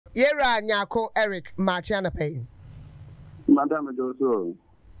Yera Nyarko Eric Marchiana Pay. Madame Joso.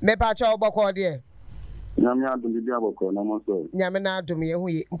 Me pacha oboko de. Nyamia dum bi aboko na mo so. Nyame na adum ye hu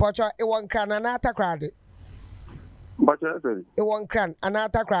yi. Mpocho e won kran na atakrade. Mpocho e. E won kran ana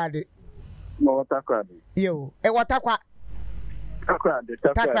atakrade. Mo atakrade. Yo, e watakwa.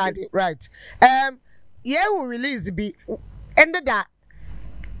 Takrade, right. Ye who release be ended that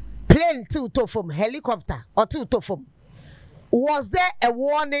plane to from helicopter or to from. Was there a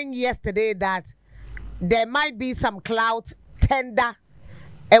warning yesterday that there might be some cloud tender?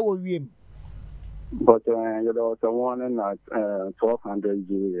 But there was a warning at 1200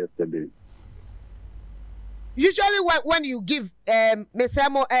 G yesterday. Usually when you give Mr.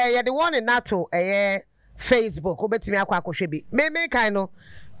 Mo the one in NATO Facebook obetimi akwa akohwe me kind no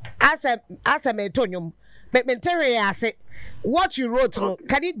as a metonium me say what you wrote no,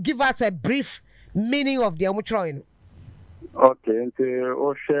 can you give us a brief meaning of the omutroin? Okay, nti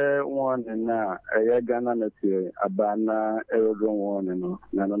o share one na Ghana Meteorological abana aerodrome one no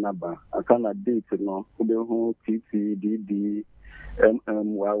na ba akana date no ube hu TTDD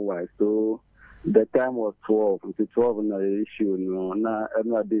MMYY. So the time was 12 until 12 na issue no na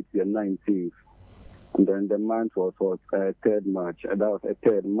date the 19th. And then the month was 3rd March. That was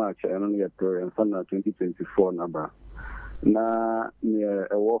 3rd March. I don't get to 2024 number. Na near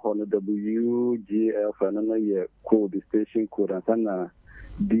a walk on the WGF and another year code, the station code, and sana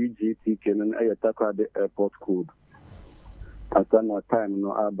DGT can attack the airport code. And sana time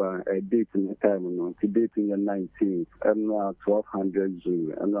no aba a date in the time no. To date in the 19th. And now 1200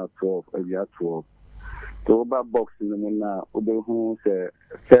 G. And now 12. Year 12. So about box in the mona. Obe who say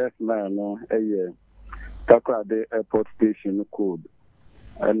first line no a year. Takra the airport station code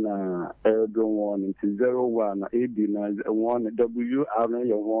and aerodrome one into 01 AD 1 WR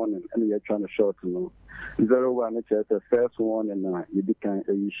your warning and you're trying to shorten no 01 it's the first one and you become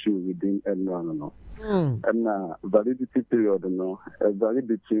a issue within N1 no and validity period no valid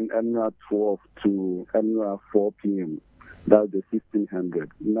between N 12 to N 4 p.m. That's the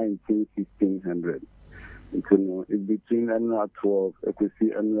 1600 1600 it's between N 12 you could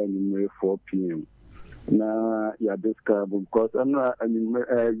see N 4 p.m. Na ya describe because I'm not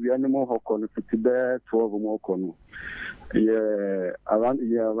we animal hokon 12 more kono. Yeah, around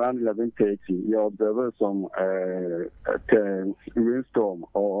 11:30 you observe some rainstorm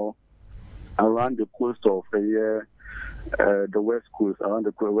or around the coast of the west coast, around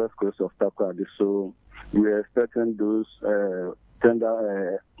the west coast of Takrady. So we are expecting those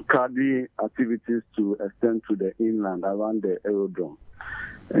tender cloudy activities to extend to the inland around the aerodrome.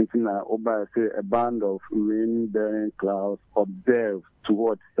 And now, say a band of rain-bearing clouds observed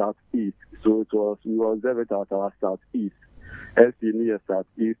towards southeast. So we observed it at our southeast, as near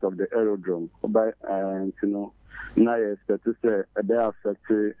southeast of the aerodrome. And now I expect to say they are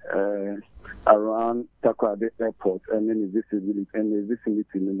affected around Takrady Airport and any vicinity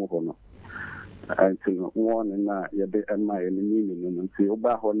in the Mohono. And one and ya be my meaning and see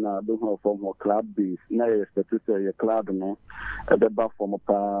Obahona don't have from a club base. Now I expect to say a club no at the back from a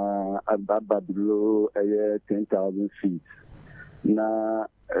below 10,000 feet. Now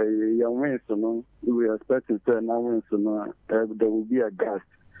young wins no we are expecting to now wins no there will be a gust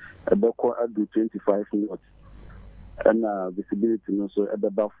about 25 knots and visibility no so at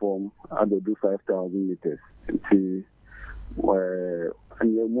the back from I do 5,000 meters. See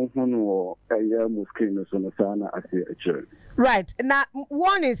right now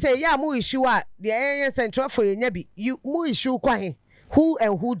one say yeah mu issue the area central for you mu issue kwahe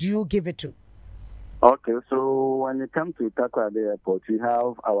who do you give it to? Okay, so when it comes to Takrady Airport, we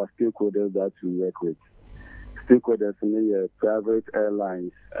have our stakeholders that we work with. Stakeholders in private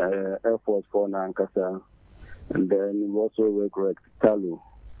airlines, Air Force for Nankasa, and then we also work with Talu.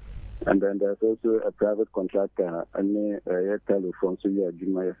 And then there's also a private contractor, and a telephone, so yeah,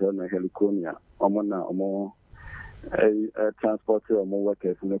 Juma Heliconia, Omona, a transporter or more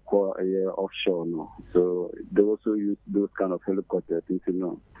workers in the core offshore. No. So they also use those kind of helicopters.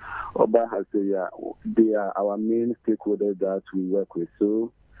 Oba has they are our main stakeholders that we work with.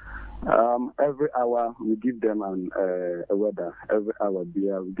 So every hour we give them a weather. Every hour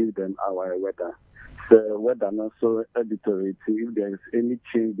we give them our weather. The weather also editorial. If there is any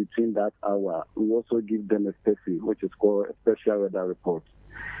change between that hour, we also give them a special, which is called a special weather report.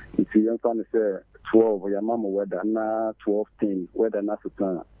 If you want to say 12, your mama weather na 12:10 weather na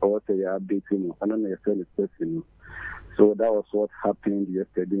sutan or say you updating, I don't know if special. So that was what happened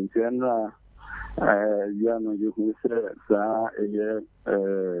yesterday. In general, you who said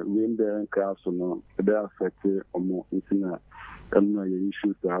wind bearing clouds no they affected more internet.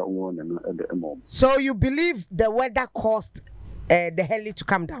 So you believe the weather caused the heli to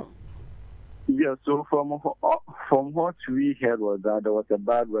come down? Yeah, so from what we heard was that there was a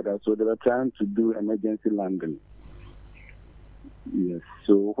bad weather, so they were trying to do emergency landing. Yes,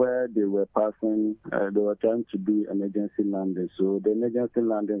 so where they were passing, they were trying to do emergency landing. So the emergency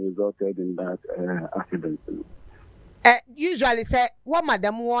landing resulted in that accident. Usually, say, what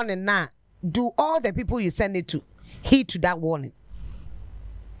madam warning now? Do all the people you send it to heed to that warning?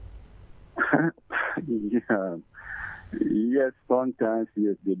 Yeah. Yes, sometimes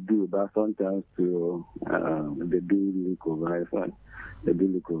yes they do, but sometimes too they do look over it. They do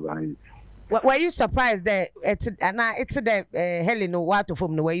look over it. Were you surprised that it's the Helen what of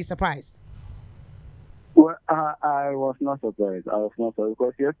them? Were you surprised? Well, I was not surprised. I was not surprised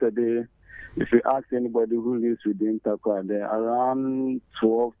because yesterday, if you ask anybody who lives within Takwa, there around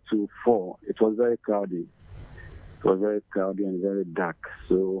 12 to 4, it was very cloudy. It was very cloudy and very dark.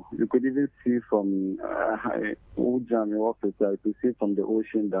 So you could even see from Ujami officer, you could see from the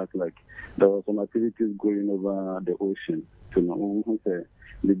ocean that like there was some activities going over the ocean. You know,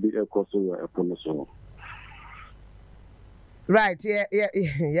 the big so. Right,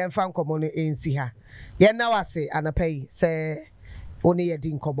 yeah, found common in Siha. Yeah, now I say, and I pay, say, only a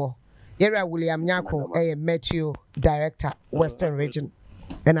dinkobo. Yeah, William Nyarko, a Meteo Director, Western Region,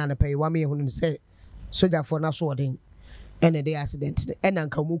 and I pay 1 million who say, soldier for Naswording, and a day accident, and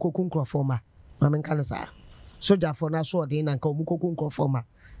Uncle Muko Kunkro former, Mamma Canasa. Soldier for Naswording, Uncle Muko Kunkro former.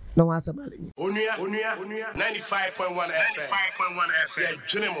 No answer, Onua 95.1 FM. 95.1 FM. Yeah,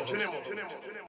 General.